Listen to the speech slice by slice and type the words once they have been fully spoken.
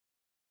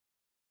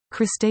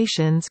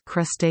Crustaceans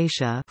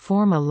Crustacea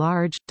form a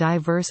large,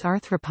 diverse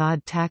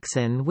arthropod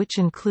taxon which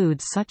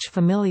includes such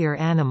familiar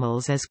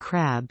animals as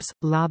crabs,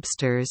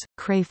 lobsters,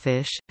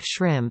 crayfish,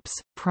 shrimps,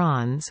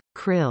 prawns,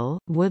 krill,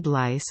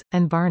 woodlice,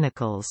 and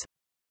barnacles.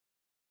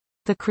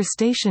 The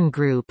crustacean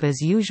group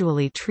is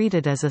usually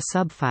treated as a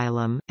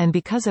subphylum, and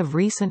because of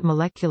recent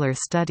molecular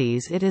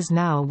studies it is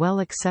now well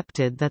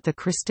accepted that the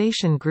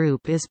crustacean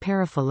group is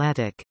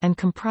paraphyletic, and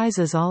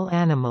comprises all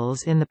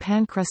animals in the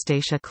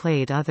Pancrustacea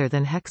clade other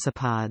than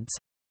hexapods.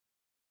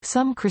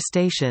 Some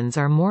crustaceans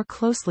are more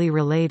closely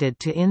related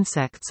to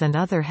insects and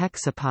other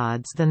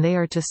hexapods than they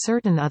are to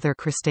certain other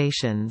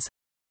crustaceans.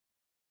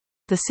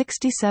 The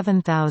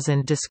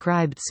 67,000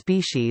 described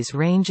species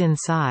range in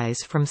size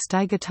from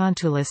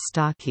Stygotontulus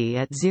stocki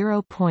at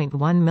 0.1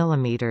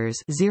 mm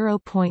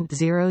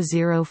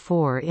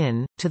 (0.004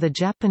 in) to the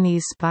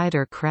Japanese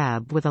spider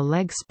crab with a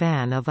leg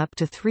span of up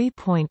to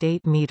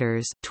 3.8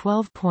 meters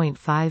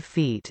 (12.5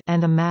 feet)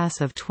 and a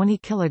mass of 20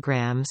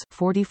 kilograms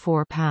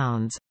 (44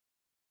 pounds).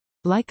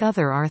 Like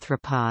other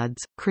arthropods,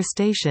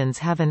 crustaceans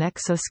have an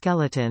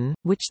exoskeleton,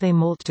 which they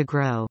molt to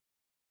grow.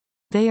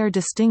 They are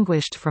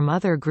distinguished from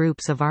other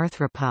groups of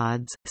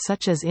arthropods,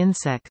 such as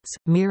insects,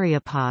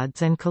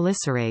 myriapods and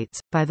chelicerates,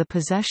 by the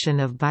possession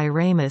of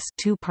biramous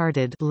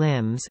two-parted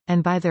limbs,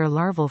 and by their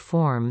larval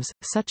forms,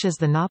 such as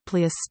the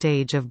nauplius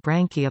stage of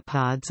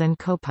brachiopods and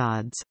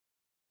copods.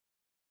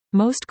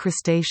 Most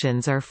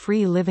crustaceans are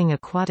free-living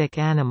aquatic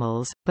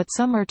animals, but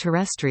some are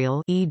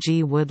terrestrial,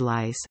 e.g.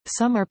 woodlice,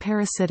 some are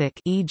parasitic,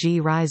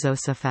 e.g.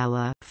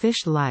 rhizocephala,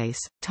 fish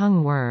lice,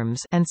 tongue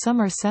worms, and some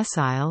are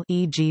sessile,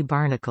 e.g.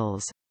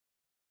 barnacles.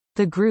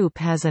 The group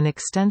has an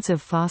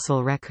extensive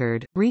fossil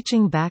record,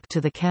 reaching back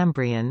to the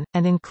Cambrian,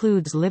 and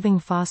includes living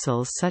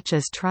fossils such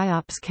as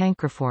Triops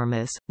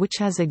cancriformis, which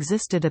has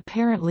existed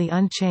apparently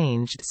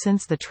unchanged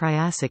since the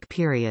Triassic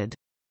period.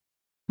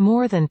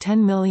 More than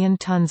 10 million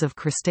tons of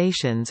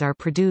crustaceans are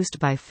produced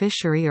by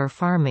fishery or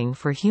farming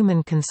for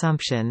human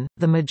consumption,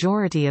 the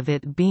majority of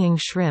it being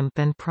shrimp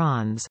and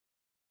prawns.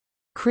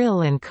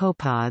 Krill and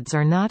copods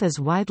are not as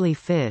widely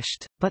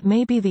fished, but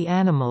may be the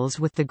animals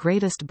with the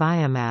greatest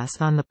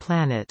biomass on the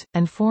planet,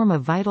 and form a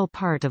vital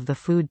part of the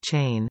food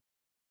chain.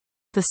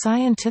 The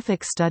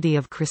scientific study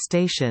of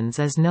crustaceans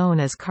is known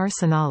as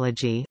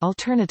carcinology,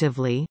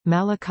 alternatively,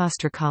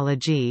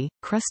 malacostracology,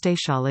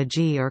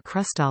 crustaceology or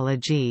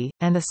crustology,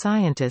 and a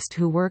scientist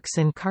who works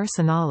in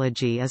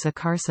carcinology is a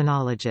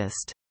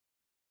carcinologist.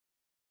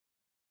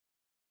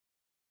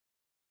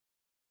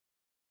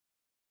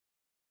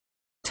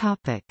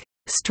 Topic: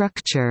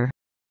 Structure.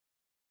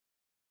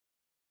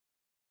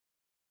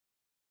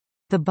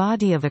 The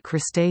body of a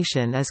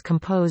crustacean is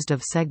composed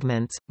of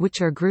segments,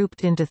 which are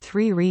grouped into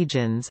three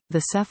regions,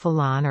 the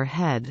cephalon or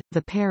head,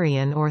 the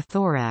perion or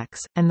thorax,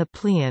 and the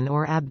pleon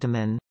or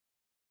abdomen.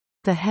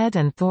 The head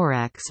and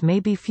thorax may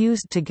be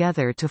fused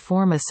together to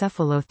form a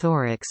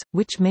cephalothorax,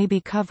 which may be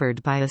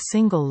covered by a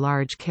single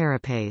large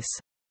carapace.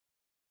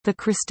 The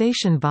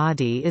crustacean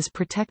body is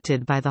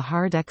protected by the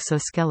hard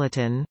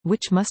exoskeleton,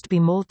 which must be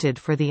molted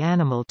for the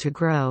animal to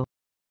grow.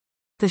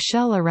 The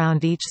shell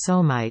around each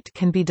somite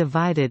can be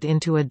divided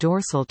into a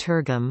dorsal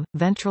tergum,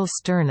 ventral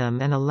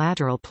sternum and a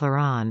lateral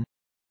pleuron.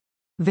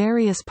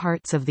 Various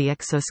parts of the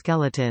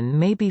exoskeleton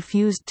may be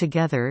fused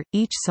together,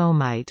 each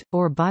somite,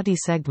 or body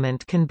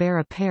segment can bear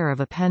a pair of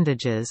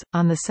appendages.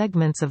 On the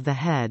segments of the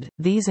head,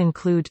 these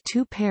include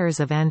two pairs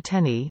of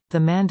antennae, the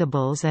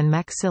mandibles and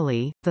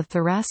maxillae. The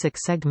thoracic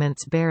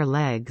segments bear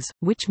legs,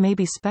 which may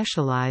be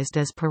specialized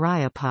as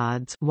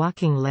pariapods,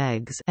 walking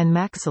legs, and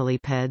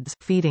maxillipeds,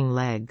 feeding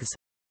legs.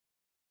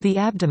 The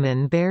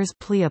abdomen bears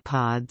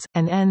pleopods,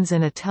 and ends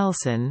in a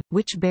telson,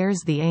 which bears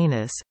the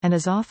anus, and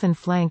is often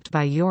flanked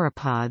by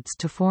uropods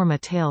to form a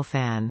tail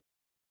fan.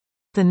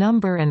 The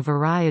number and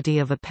variety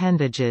of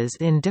appendages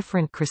in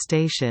different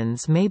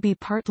crustaceans may be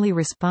partly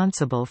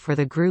responsible for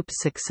the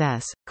group's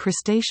success.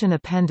 Crustacean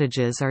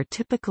appendages are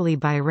typically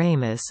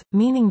biramous,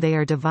 meaning they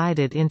are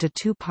divided into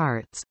two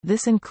parts.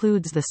 This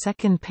includes the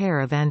second pair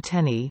of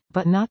antennae,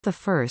 but not the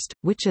first,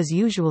 which is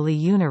usually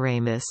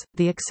uniramous,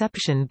 the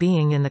exception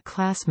being in the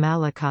class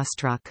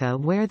Malacostraca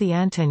where the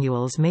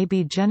antennules may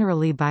be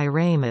generally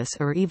biramous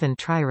or even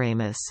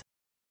triramous.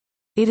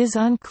 It is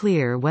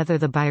unclear whether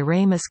the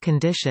biramous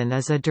condition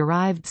is a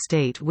derived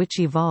state which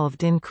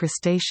evolved in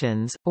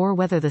crustaceans, or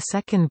whether the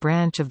second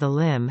branch of the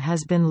limb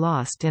has been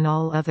lost in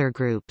all other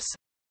groups.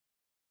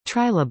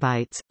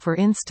 Trilobites, for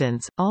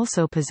instance,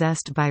 also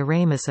possessed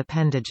biramous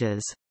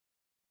appendages.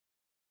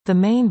 The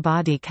main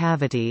body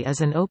cavity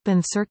is an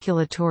open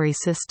circulatory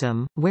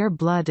system, where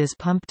blood is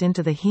pumped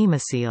into the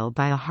hemocoel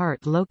by a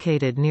heart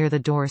located near the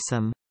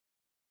dorsum.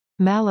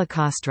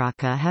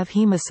 Malacostraca have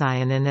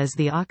hemocyanin as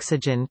the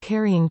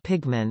oxygen-carrying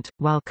pigment,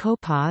 while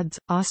copods,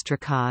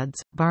 ostracods,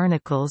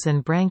 barnacles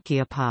and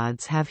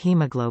brachiopods have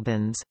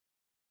hemoglobins.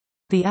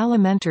 The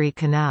alimentary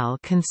canal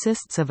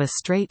consists of a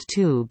straight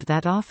tube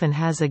that often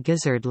has a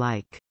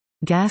gizzard-like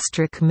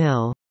gastric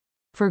mill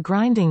for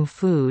grinding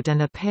food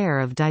and a pair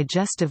of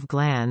digestive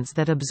glands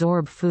that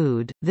absorb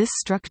food. This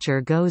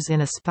structure goes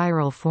in a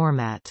spiral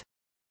format.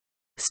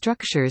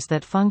 Structures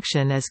that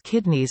function as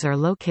kidneys are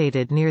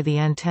located near the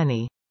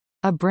antennae.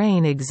 A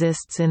brain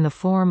exists in the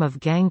form of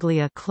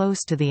ganglia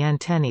close to the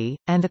antennae,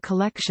 and a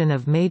collection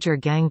of major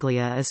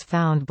ganglia is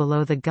found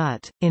below the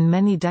gut. In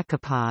many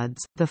decapods,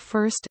 the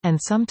first and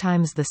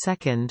sometimes the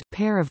second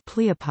pair of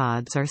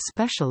pleopods are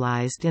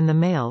specialized in the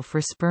male for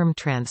sperm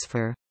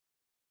transfer.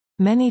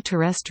 Many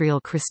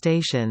terrestrial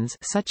crustaceans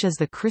such as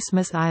the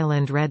Christmas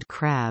Island red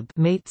crab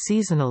mate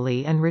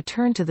seasonally and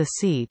return to the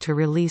sea to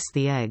release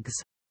the eggs.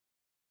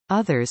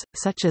 Others,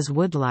 such as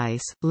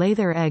woodlice, lay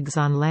their eggs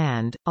on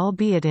land,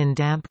 albeit in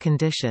damp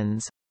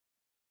conditions.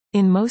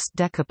 In most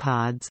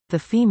decapods, the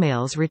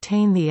females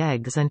retain the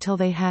eggs until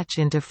they hatch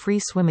into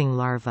free-swimming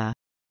larvae.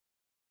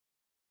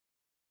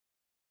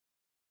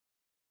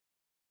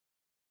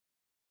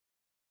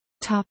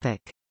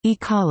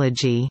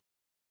 Ecology.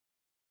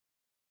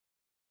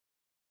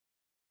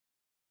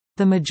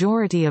 The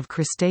majority of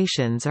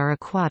crustaceans are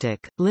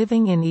aquatic,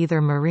 living in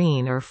either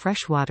marine or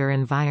freshwater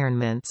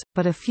environments,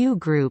 but a few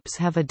groups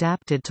have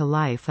adapted to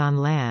life on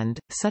land,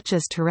 such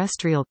as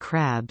terrestrial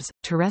crabs,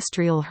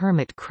 terrestrial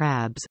hermit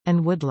crabs,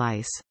 and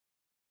woodlice.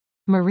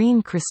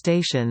 Marine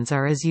crustaceans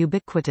are as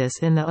ubiquitous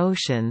in the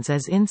oceans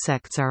as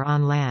insects are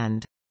on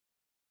land.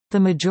 The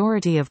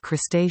majority of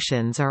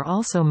crustaceans are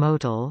also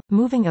motile,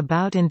 moving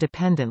about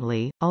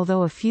independently,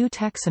 although a few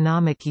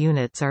taxonomic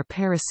units are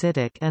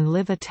parasitic and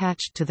live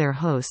attached to their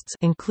hosts,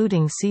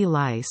 including sea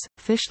lice,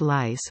 fish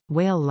lice,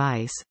 whale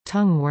lice,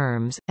 tongue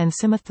worms, and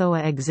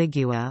Symathoa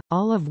exigua,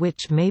 all of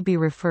which may be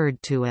referred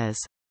to as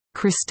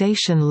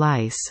crustacean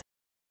lice.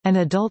 And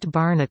adult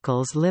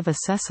barnacles live a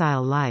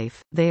sessile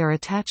life, they are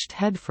attached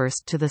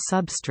headfirst to the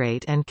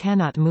substrate and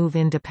cannot move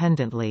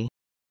independently.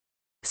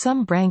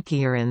 Some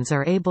branchiurans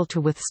are able to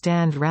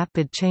withstand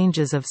rapid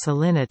changes of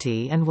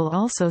salinity and will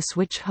also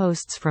switch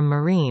hosts from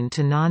marine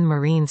to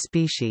non-marine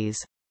species.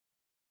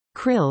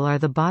 Krill are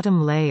the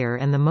bottom layer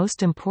and the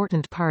most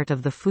important part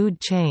of the food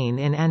chain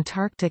in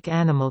Antarctic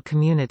animal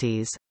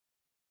communities.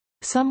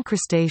 Some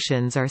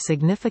crustaceans are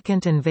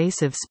significant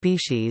invasive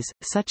species,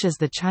 such as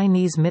the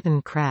Chinese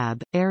mitten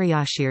crab,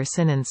 Ariaschir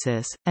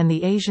sinensis, and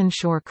the Asian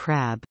shore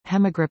crab,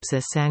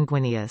 Hemigrypsis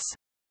sanguineus.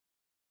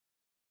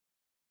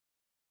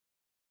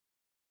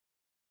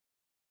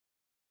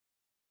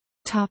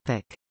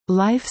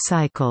 Life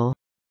cycle.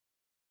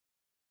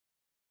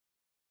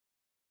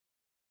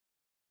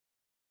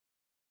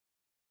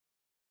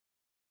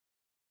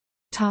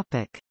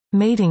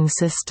 Mating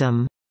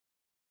system.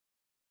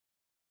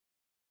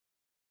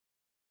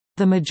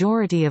 The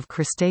majority of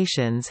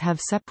crustaceans have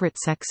separate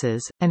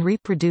sexes, and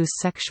reproduce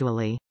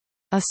sexually.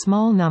 A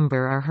small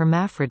number are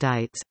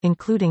hermaphrodites,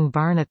 including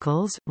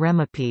barnacles,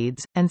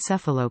 remipedes, and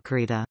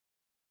cephalochorida.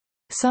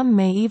 Some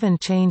may even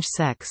change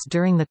sex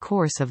during the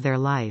course of their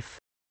life.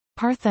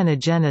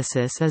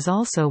 Parthenogenesis is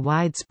also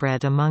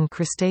widespread among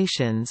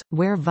crustaceans,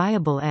 where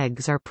viable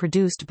eggs are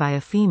produced by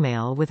a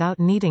female without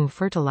needing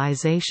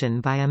fertilization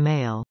by a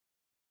male.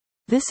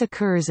 This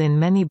occurs in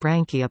many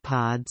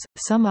branchiopods,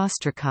 some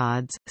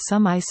ostracods,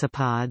 some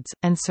isopods,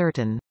 and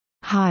certain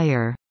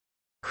higher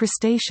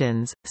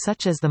crustaceans,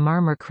 such as the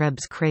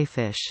Marmorkrebs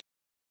crayfish.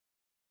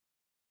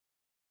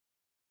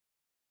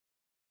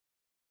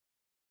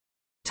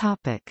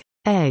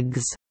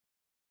 Eggs.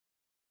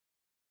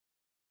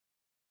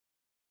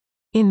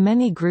 In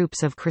many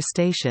groups of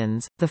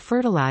crustaceans, the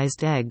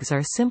fertilized eggs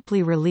are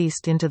simply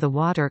released into the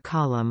water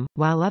column,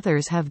 while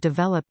others have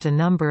developed a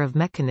number of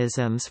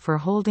mechanisms for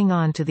holding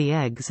on to the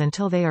eggs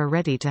until they are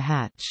ready to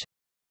hatch.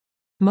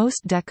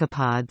 Most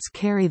decapods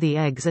carry the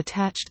eggs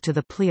attached to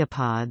the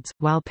pleopods,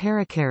 while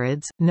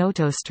paracarids,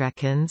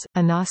 notostracans,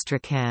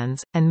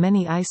 anostracans, and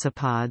many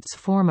isopods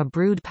form a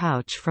brood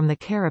pouch from the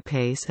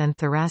carapace and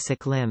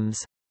thoracic limbs.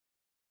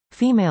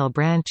 Female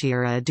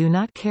branchiura do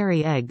not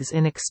carry eggs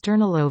in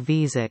external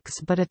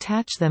ovisacs but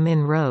attach them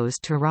in rows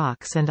to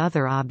rocks and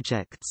other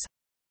objects.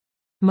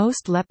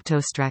 Most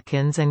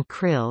leptostracans and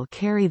krill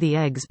carry the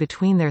eggs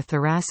between their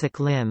thoracic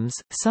limbs.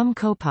 Some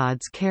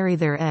copods carry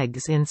their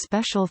eggs in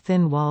special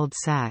thin-walled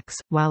sacs,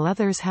 while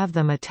others have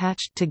them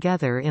attached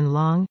together in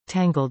long,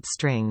 tangled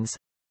strings.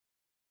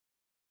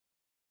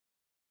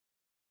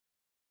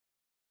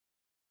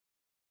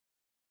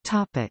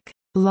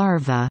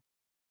 Larvae.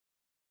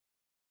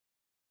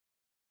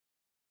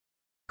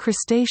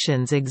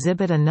 Crustaceans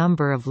exhibit a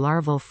number of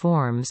larval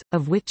forms,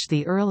 of which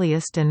the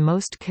earliest and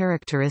most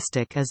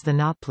characteristic is the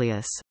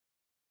nauplius.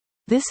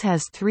 This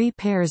has 3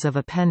 pairs of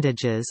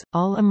appendages,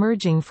 all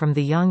emerging from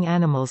the young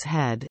animal's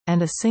head,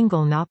 and a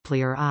single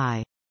naupliar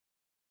eye.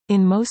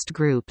 In most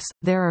groups,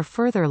 there are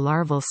further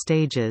larval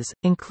stages,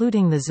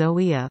 including the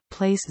zoea,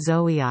 place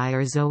zoei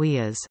or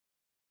zoeas.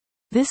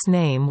 This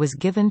name was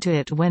given to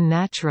it when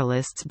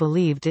naturalists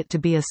believed it to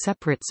be a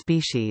separate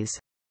species.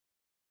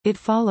 It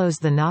follows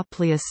the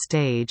nauplius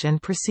stage and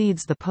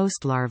precedes the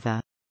postlarva.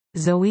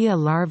 Zoea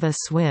larvae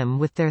swim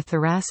with their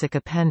thoracic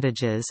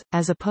appendages,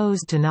 as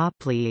opposed to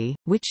nauplii,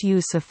 which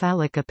use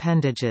cephalic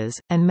appendages,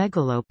 and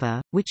megalopa,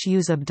 which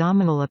use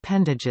abdominal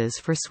appendages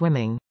for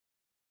swimming.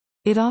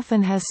 It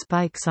often has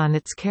spikes on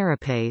its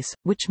carapace,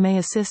 which may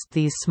assist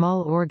these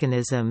small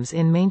organisms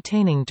in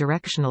maintaining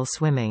directional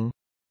swimming.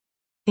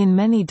 In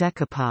many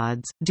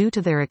decapods, due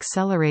to their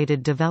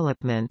accelerated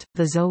development,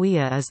 the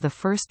zoea is the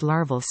first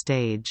larval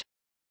stage.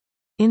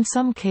 In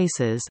some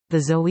cases, the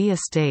zoea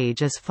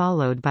stage is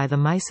followed by the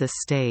mysis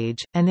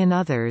stage, and in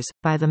others,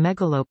 by the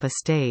megalopa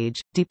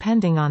stage,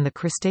 depending on the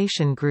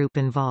crustacean group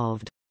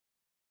involved.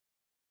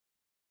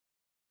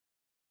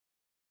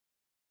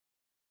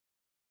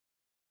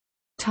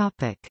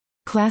 Topic: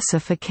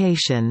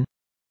 Classification.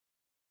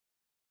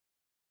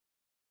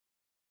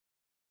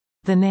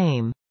 The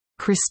name,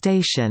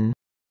 crustacean,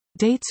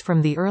 dates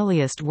from the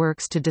earliest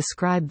works to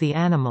describe the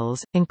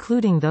animals,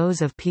 including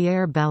those of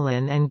Pierre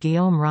Belon and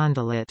Guillaume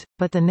Rondelet,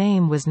 but the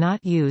name was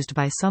not used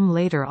by some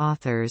later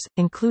authors,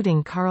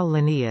 including Carl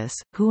Linnaeus,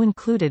 who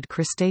included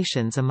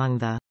crustaceans among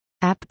the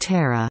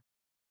Aptera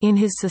in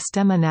his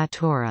Systema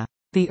Naturae.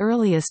 The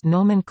earliest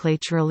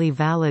nomenclaturally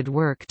valid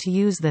work to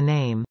use the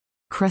name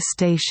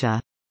Crustacea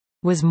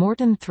was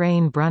Morten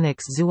Thrane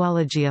Brunnick's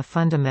Zoologia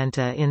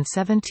Fundamenta in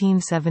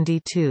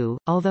 1772,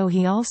 although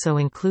he also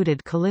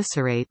included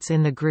chelicerates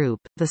in the group.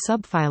 The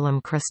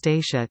subphylum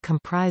Crustacea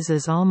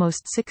comprises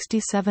almost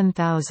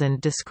 67,000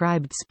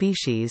 described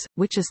species,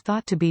 which is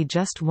thought to be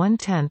just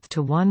 1/10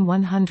 to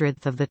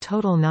 1/100th of the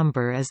total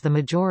number, as the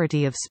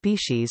majority of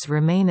species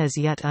remain as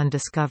yet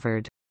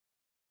undiscovered.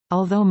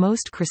 Although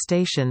most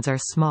crustaceans are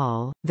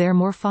small, their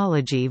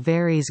morphology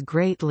varies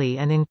greatly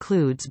and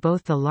includes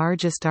both the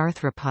largest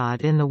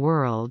arthropod in the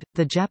world,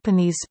 the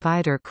Japanese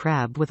spider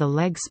crab with a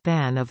leg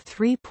span of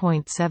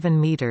 3.7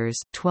 meters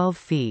 (12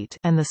 feet),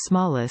 and the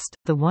smallest,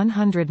 the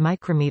 100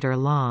 micrometer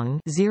long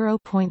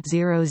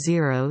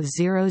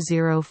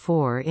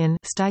 (0.00004 in)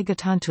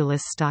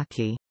 Stygotontulus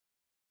stocki.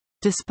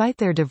 Despite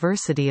their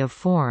diversity of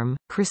form,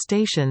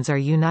 crustaceans are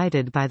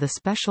united by the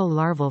special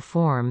larval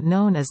form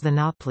known as the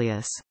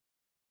nauplius.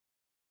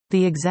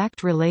 The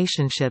exact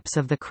relationships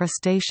of the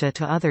Crustacea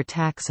to other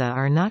taxa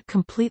are not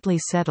completely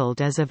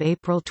settled as of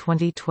April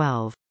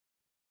 2012.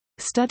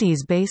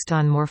 Studies based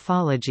on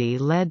morphology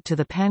led to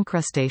the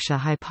Pancrustacea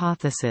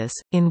hypothesis,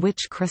 in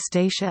which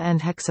Crustacea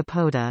and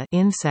Hexapoda,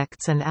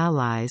 insects and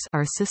allies,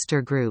 are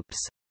sister groups.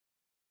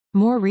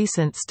 More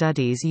recent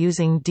studies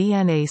using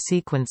DNA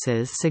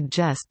sequences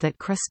suggest that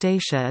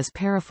Crustacea is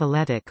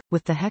paraphyletic,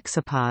 with the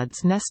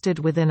hexapods nested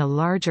within a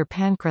larger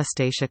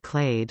Pancrustacea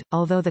clade.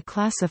 Although the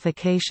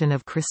classification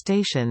of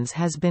crustaceans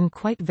has been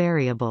quite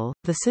variable,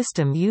 the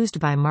system used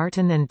by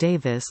Martin and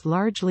Davis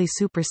largely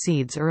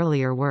supersedes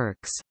earlier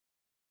works.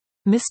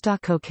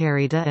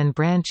 Mystacocarida and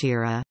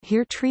Branchiera,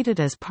 here treated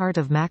as part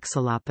of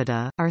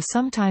Maxillopoda, are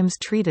sometimes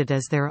treated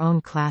as their own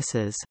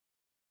classes.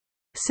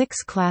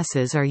 6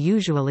 classes are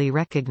usually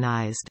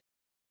recognized.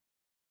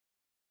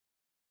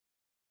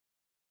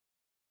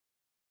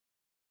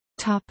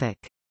 Topic: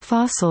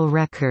 Fossil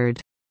record.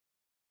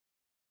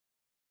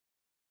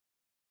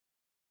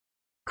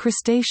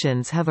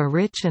 Crustaceans have a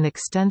rich and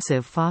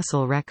extensive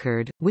fossil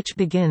record, which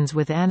begins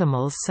with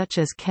animals such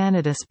as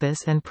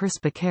Canidispis and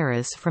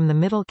Perspicaris from the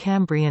Middle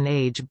Cambrian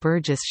Age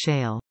Burgess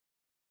Shale.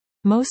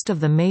 Most of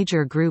the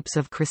major groups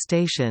of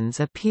crustaceans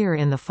appear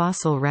in the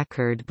fossil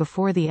record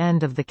before the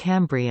end of the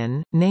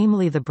Cambrian,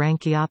 namely the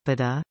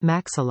Branchiopoda,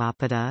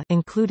 Maxillopoda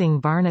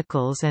including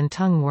barnacles and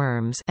tongue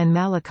worms, and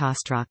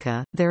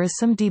Malacostraca. There is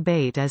some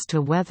debate as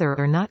to whether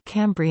or not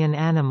Cambrian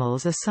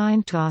animals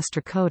assigned to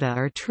Ostracoda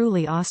are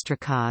truly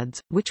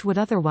ostracods, which would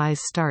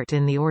otherwise start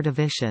in the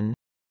Ordovician.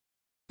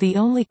 The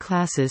only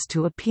classes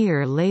to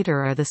appear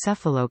later are the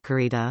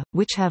Cephalocarida,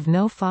 which have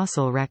no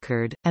fossil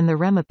record, and the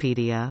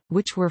Remipedia,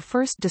 which were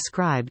first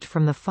described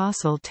from the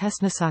fossil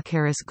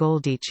Tesnosocaris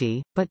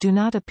goldichi, but do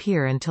not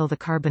appear until the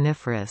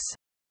Carboniferous.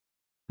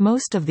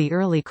 Most of the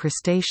early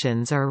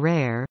crustaceans are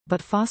rare,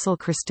 but fossil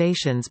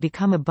crustaceans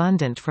become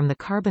abundant from the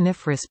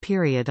Carboniferous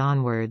period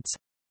onwards.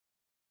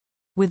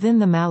 Within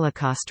the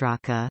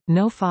Malacostraca,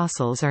 no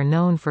fossils are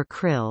known for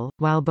krill,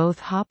 while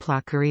both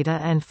Hoplocarida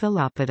and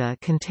Philopoda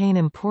contain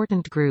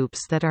important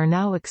groups that are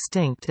now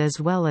extinct as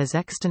well as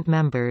extant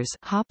members.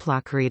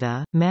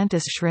 Hoplocarida,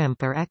 mantis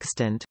shrimp are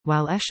extant,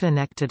 while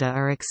Aeschinectida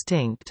are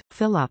extinct,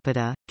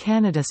 Philopoda,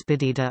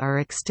 Canidispidida are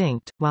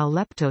extinct, while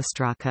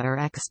Leptostraca are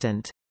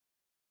extant.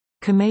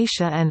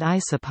 Comatia and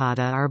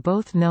Isopoda are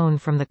both known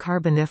from the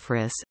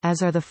Carboniferous,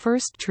 as are the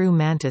first true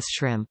mantis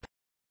shrimp.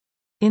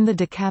 In the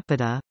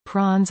Decapoda,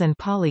 prawns and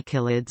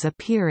polychilids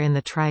appear in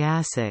the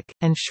Triassic,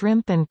 and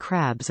shrimp and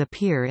crabs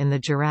appear in the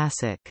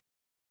Jurassic.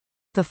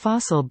 The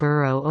fossil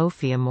burrow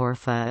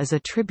Ophiomorpha is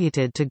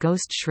attributed to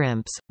ghost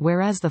shrimps,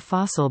 whereas the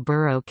fossil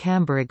burrow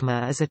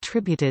Camborigma is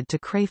attributed to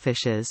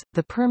crayfishes.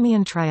 The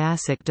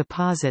Permian-Triassic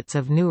deposits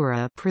of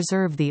Neura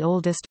preserve the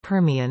oldest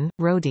Permian,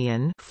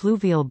 Rhodian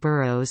fluvial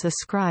burrows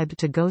ascribed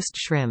to ghost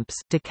shrimps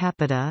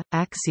Decapoda,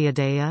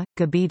 Axiodea,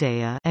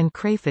 Gabidea, and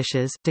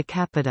crayfishes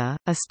Decapoda,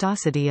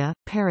 Astocidia,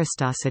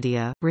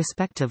 Parastocidia,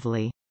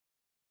 respectively.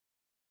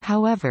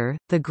 However,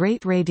 the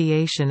great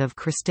radiation of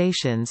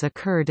crustaceans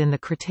occurred in the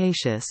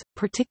Cretaceous,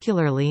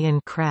 particularly in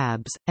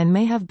crabs, and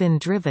may have been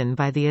driven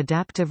by the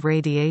adaptive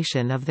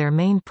radiation of their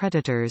main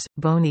predators,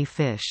 bony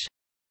fish.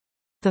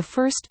 The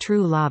first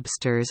true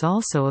lobsters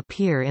also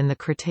appear in the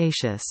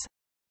Cretaceous.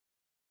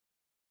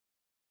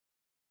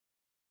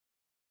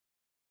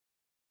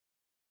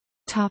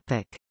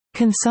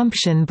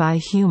 Consumption by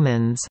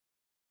humans.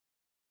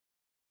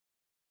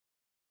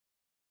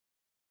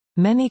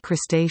 Many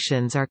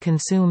crustaceans are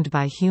consumed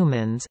by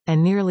humans,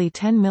 and nearly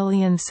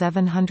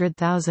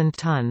 10,700,000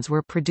 tons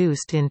were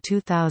produced in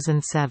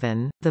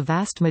 2007. The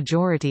vast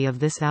majority of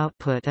this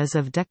output is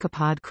of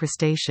decapod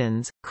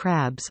crustaceans,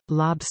 crabs,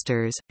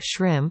 lobsters,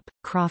 shrimp,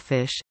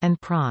 crawfish,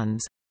 and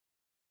prawns.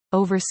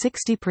 Over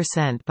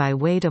 60% by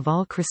weight of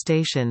all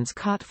crustaceans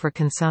caught for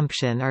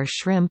consumption are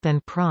shrimp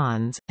and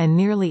prawns, and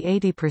nearly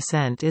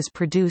 80% is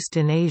produced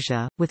in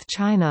Asia, with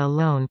China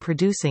alone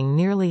producing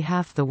nearly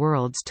half the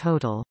world's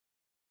total.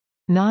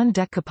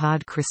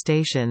 Non-decapod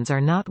crustaceans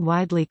are not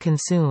widely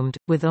consumed,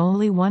 with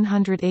only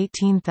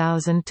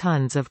 118,000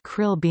 tons of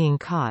krill being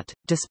caught,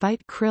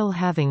 despite krill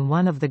having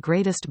one of the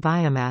greatest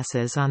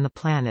biomasses on the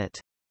planet.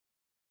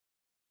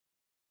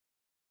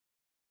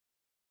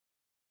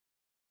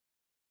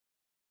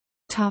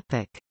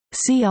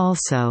 See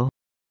also: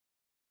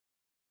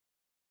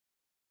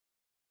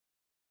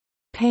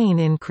 pain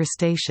in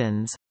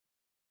crustaceans.